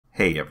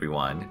Hey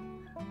everyone!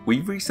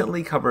 We've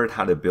recently covered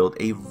how to build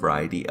a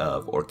variety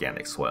of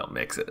organic soil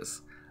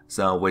mixes,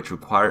 some of which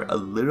require a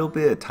little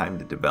bit of time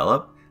to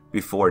develop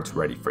before it's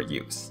ready for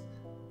use.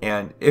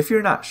 And if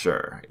you're not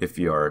sure if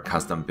your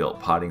custom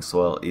built potting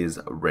soil is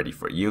ready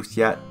for use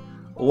yet,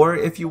 or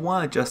if you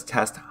want to just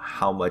test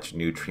how much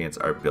nutrients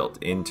are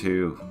built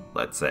into,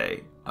 let's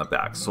say, a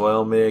bag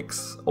soil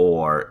mix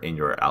or in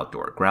your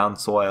outdoor ground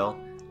soil,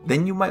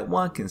 then you might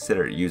want to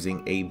consider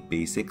using a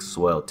basic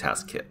soil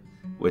test kit,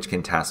 which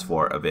can test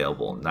for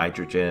available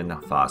nitrogen,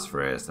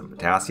 phosphorus, and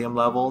potassium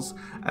levels,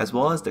 as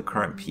well as the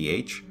current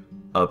pH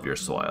of your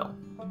soil.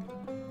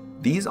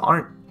 These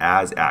aren't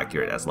as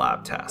accurate as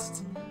lab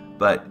tests,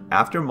 but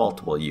after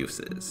multiple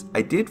uses,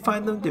 I did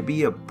find them to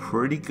be a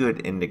pretty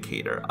good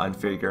indicator on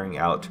figuring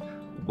out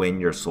when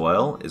your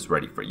soil is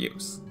ready for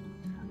use.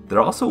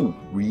 They're also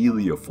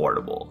really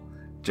affordable,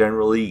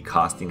 generally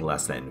costing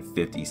less than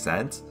 50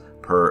 cents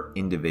per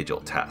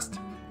individual test,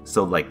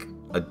 so like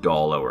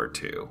 $1 or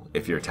 $2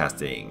 if you're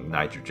testing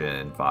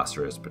nitrogen,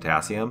 phosphorus,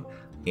 potassium,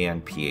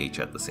 and pH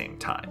at the same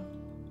time.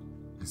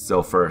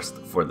 So first,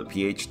 for the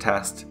pH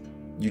test,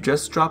 you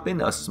just drop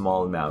in a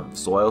small amount of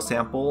soil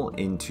sample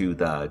into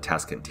the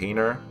test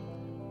container,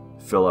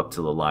 fill up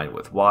to the line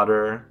with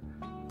water,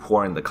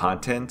 pour in the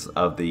contents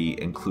of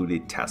the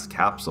included test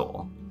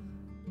capsule,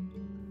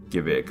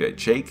 give it a good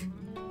shake,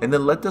 and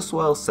then let the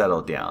soil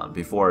settle down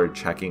before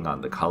checking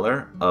on the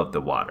color of the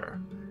water,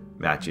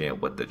 matching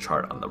it with the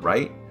chart on the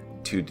right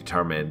to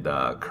determine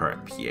the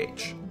current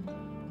pH.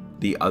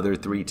 The other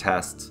 3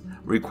 tests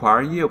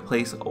require you to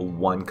place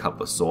 1 cup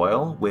of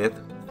soil with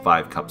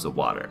 5 cups of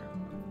water.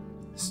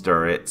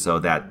 Stir it so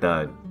that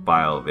the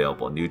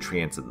bioavailable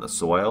nutrients in the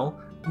soil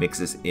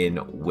mixes in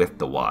with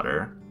the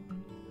water.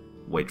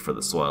 Wait for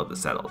the soil to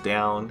settle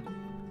down,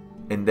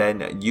 and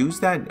then use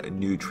that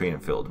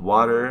nutrient-filled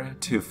water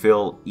to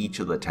fill each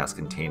of the test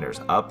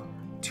containers up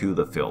to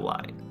the fill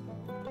line.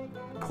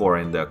 Pour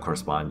in the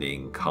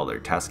corresponding color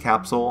test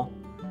capsule,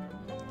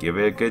 give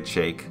it a good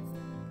shake,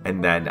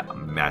 and then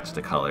match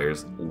the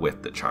colors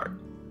with the chart.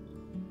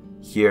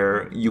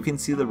 Here, you can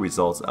see the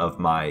results of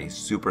my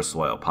super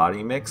soil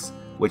potting mix,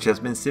 which has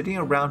been sitting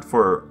around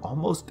for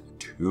almost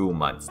 2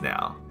 months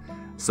now.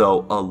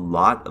 So a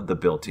lot of the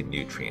built-in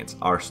nutrients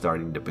are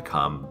starting to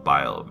become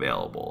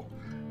bioavailable,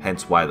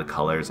 hence why the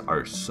colors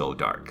are so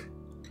dark.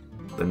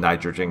 The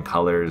nitrogen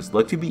colors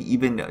look to be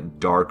even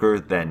darker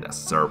than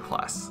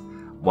surplus,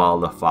 while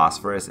the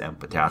phosphorus and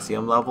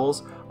potassium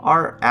levels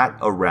are at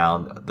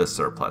around the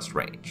surplus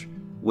range,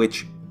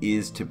 which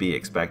is to be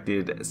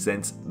expected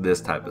since this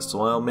type of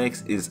soil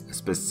mix is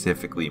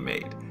specifically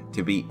made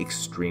to be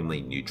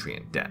extremely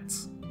nutrient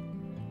dense.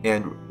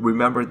 And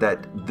remember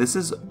that this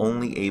is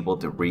only able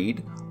to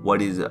read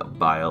what is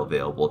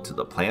bioavailable to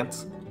the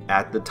plants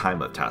at the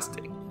time of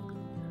testing.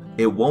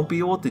 It won't be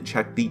able to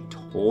check the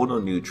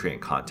total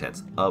nutrient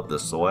contents of the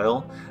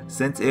soil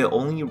since it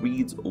only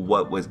reads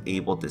what was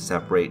able to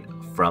separate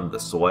from the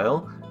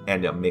soil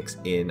and mix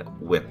in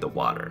with the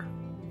water.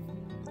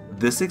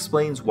 This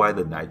explains why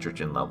the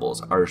nitrogen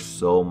levels are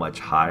so much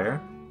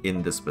higher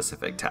in this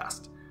specific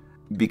test.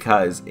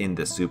 Because in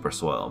the super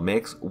soil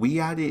mix, we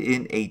added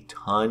in a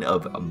ton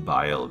of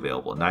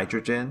bioavailable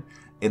nitrogen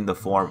in the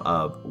form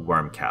of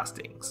worm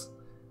castings.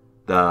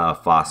 The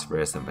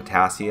phosphorus and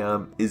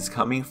potassium is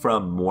coming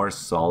from more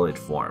solid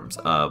forms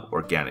of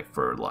organic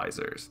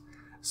fertilizers.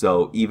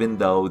 So even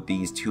though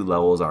these 2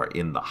 levels are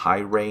in the high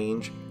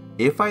range,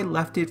 if I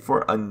left it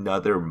for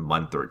another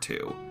month or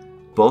 2,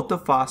 both the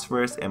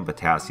phosphorus and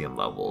potassium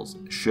levels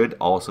should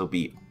also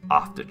be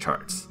off the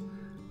charts.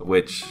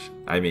 Which,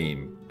 I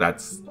mean,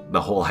 that's the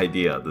whole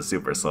idea of the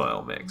super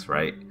soil mix,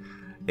 right?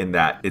 In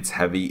that it's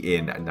heavy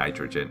in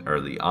nitrogen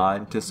early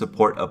on to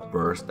support a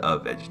burst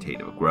of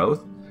vegetative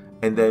growth,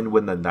 and then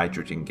when the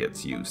nitrogen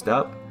gets used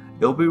up,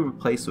 it'll be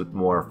replaced with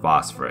more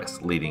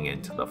phosphorus leading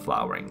into the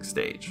flowering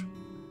stage.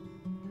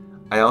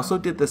 I also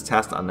did this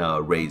test on a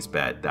raised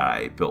bed that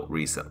I built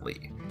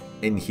recently,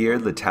 and here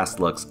the test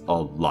looks a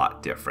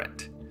lot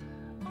different.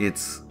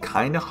 It's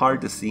kinda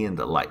hard to see in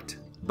the light,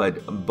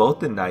 but both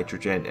the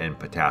nitrogen and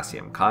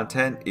potassium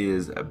content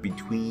is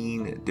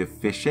between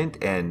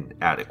deficient and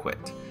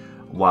adequate,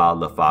 while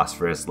the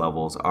phosphorus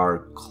levels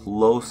are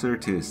closer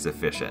to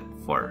sufficient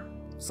for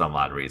some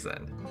odd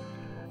reason.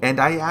 And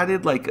I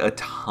added like a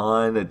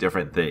ton of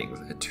different things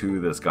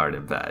to this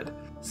garden bed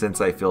since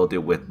I filled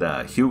it with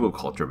the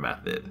hugelkultur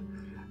method.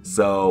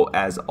 So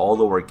as all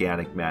the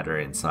organic matter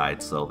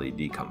inside slowly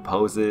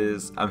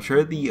decomposes, I'm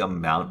sure the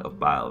amount of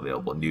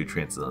bioavailable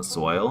nutrients in the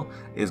soil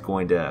is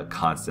going to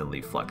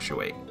constantly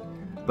fluctuate.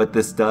 But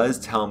this does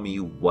tell me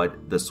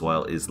what the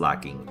soil is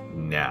lacking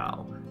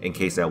now. In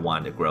case I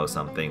wanted to grow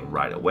something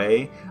right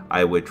away,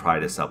 I would try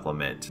to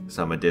supplement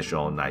some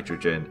additional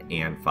nitrogen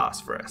and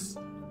phosphorus.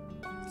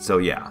 So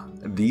yeah,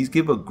 these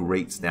give a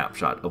great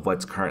snapshot of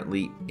what's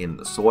currently in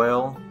the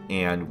soil,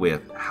 and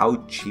with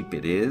how cheap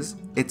it is,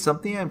 it's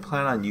something I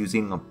plan on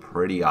using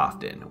pretty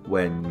often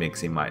when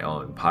mixing my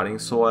own potting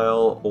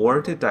soil or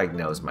to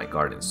diagnose my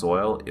garden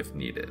soil if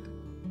needed.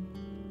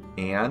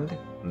 And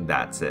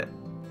that's it.